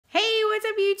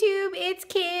YouTube, it's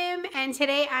Kim, and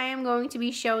today I am going to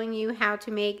be showing you how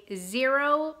to make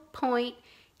 0-point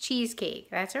cheesecake.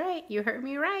 That's right, you heard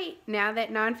me right. Now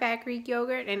that non-fat Greek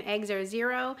yogurt and eggs are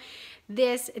 0,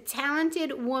 this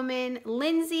talented woman,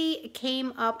 Lindsay,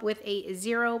 came up with a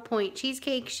 0-point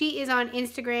cheesecake. She is on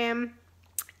Instagram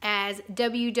as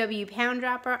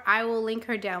WWPoundDropper. I will link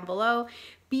her down below.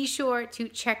 Be sure to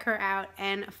check her out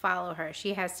and follow her.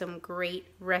 She has some great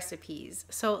recipes.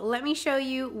 So let me show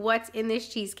you what's in this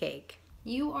cheesecake.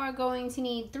 You are going to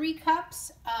need 3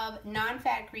 cups of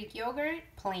non-fat Greek yogurt,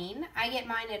 plain. I get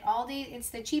mine at Aldi. It's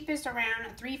the cheapest,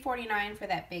 around $3.49 for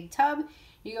that big tub.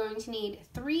 You're going to need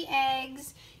 3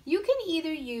 eggs. You can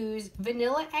either use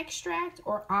vanilla extract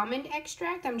or almond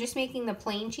extract. I'm just making the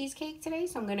plain cheesecake today,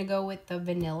 so I'm going to go with the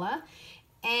vanilla.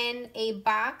 And a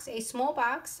small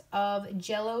box of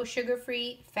Jell-O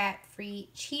sugar-free, fat-free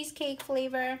cheesecake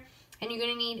flavor. And you're going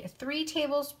to need 3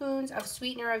 tablespoons of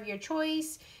sweetener of your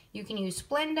choice. You can use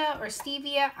Splenda or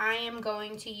stevia. I am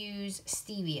going to use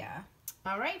stevia.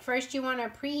 All right, first you want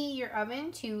to preheat your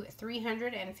oven to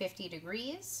 350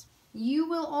 degrees. You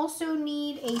will also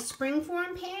need a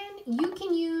springform pan. You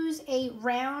can use a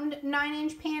round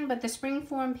 9-inch pan, but the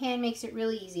springform pan makes it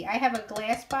really easy. I have a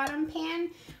glass bottom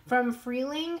pan from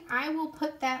Freeling. I will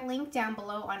put that link down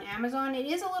below on Amazon. It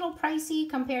is a little pricey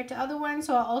compared to other ones,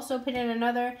 so I'll also put in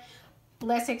another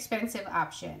less expensive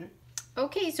option.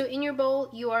 Okay, so in your bowl,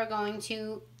 you are going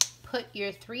to put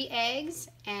your 3 eggs,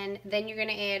 and then you're going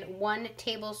to add 1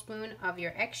 tablespoon of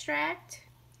your extract.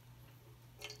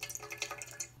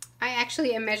 I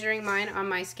actually am measuring mine on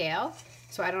my scale,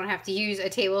 so I don't have to use a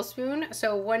tablespoon.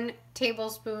 So 1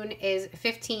 tablespoon is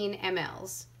 15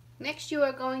 mLs. Next, you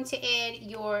are going to add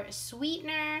your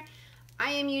sweetener.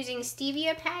 I am using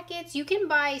stevia packets. You can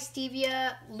buy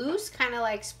stevia loose, kind of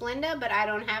like Splenda, but I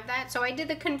don't have that. So I did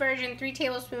the conversion. 3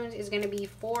 tablespoons is going to be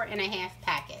 4.5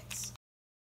 packets.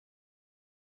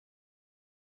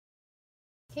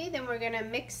 Okay, then we're going to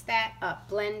mix that up,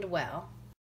 blend well.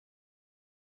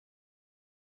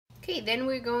 Okay, then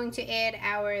we're going to add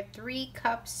our 3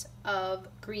 cups of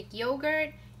Greek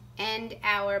yogurt and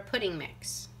our pudding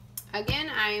mix. Again,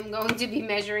 I am going to be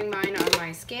measuring mine on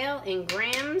my scale in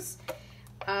grams,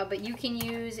 but you can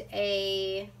use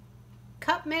a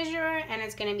cup measurer, and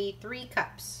it's going to be 3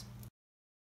 cups.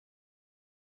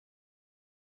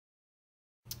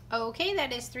 Okay,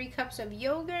 that is 3 cups of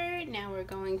yogurt. Now we're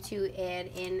going to add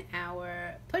in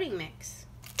our pudding mix.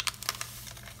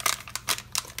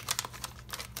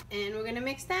 And we're going to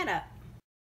mix that up.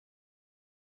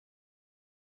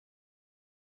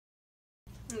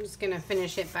 I'm just going to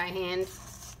finish it by hand.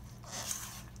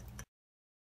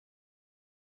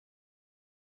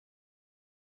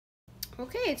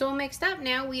 Okay, it's all mixed up.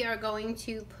 Now we are going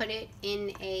to put it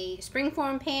in a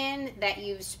springform pan that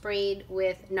you've sprayed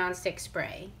with nonstick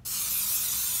spray.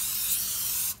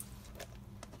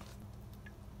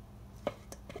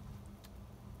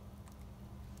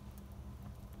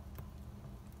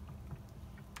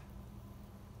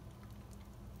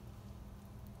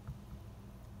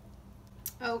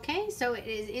 Okay, so it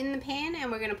is in the pan,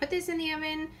 and we're going to put this in the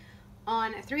oven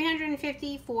on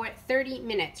 350 for 30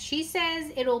 minutes. She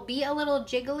says it'll be a little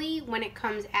jiggly when it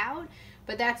comes out,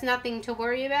 but that's nothing to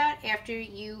worry about. After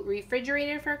you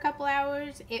refrigerate it for a couple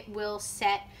hours, it will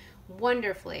set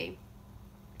wonderfully.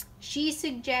 She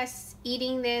suggests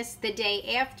eating this the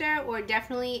day after, or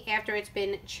definitely after it's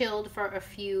been chilled for a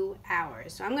few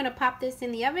hours. So I'm going to pop this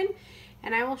in the oven,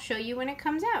 and I will show you when it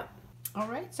comes out.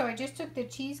 Alright, so I just took the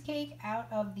cheesecake out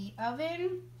of the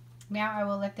oven. Now I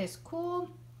will let this cool,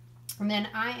 and then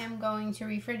I am going to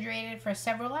refrigerate it for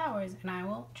several hours, and I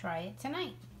will try it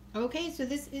tonight. Okay, so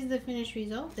this is the finished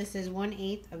result. This is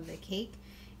 1/8 of the cake.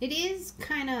 It is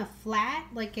kind of flat,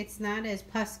 like it's not as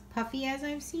puffy as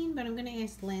I've seen, but I'm going to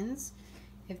ask Linz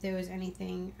if there was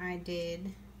anything I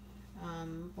did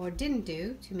or didn't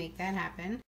do to make that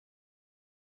happen.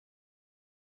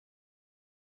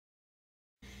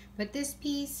 But this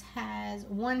piece has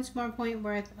 1 SmartPoint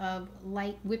worth of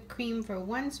light whipped cream for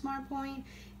 1 SmartPoint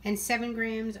and 7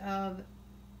 grams of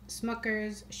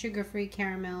Smucker's sugar-free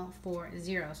caramel for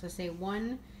 0. So say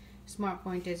 1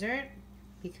 SmartPoint dessert,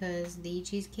 because the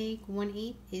cheesecake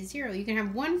 1/8 is 0. You can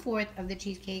have 1/4 of the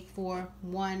cheesecake for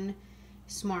 1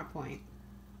 SmartPoint.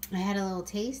 I had a little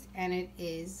taste, and it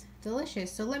is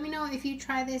delicious. So let me know if you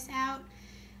try this out.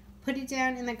 Put it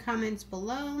down in the comments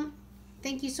below.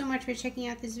 Thank you so much for checking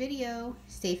out this video.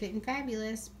 Stay fit and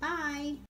fabulous. Bye!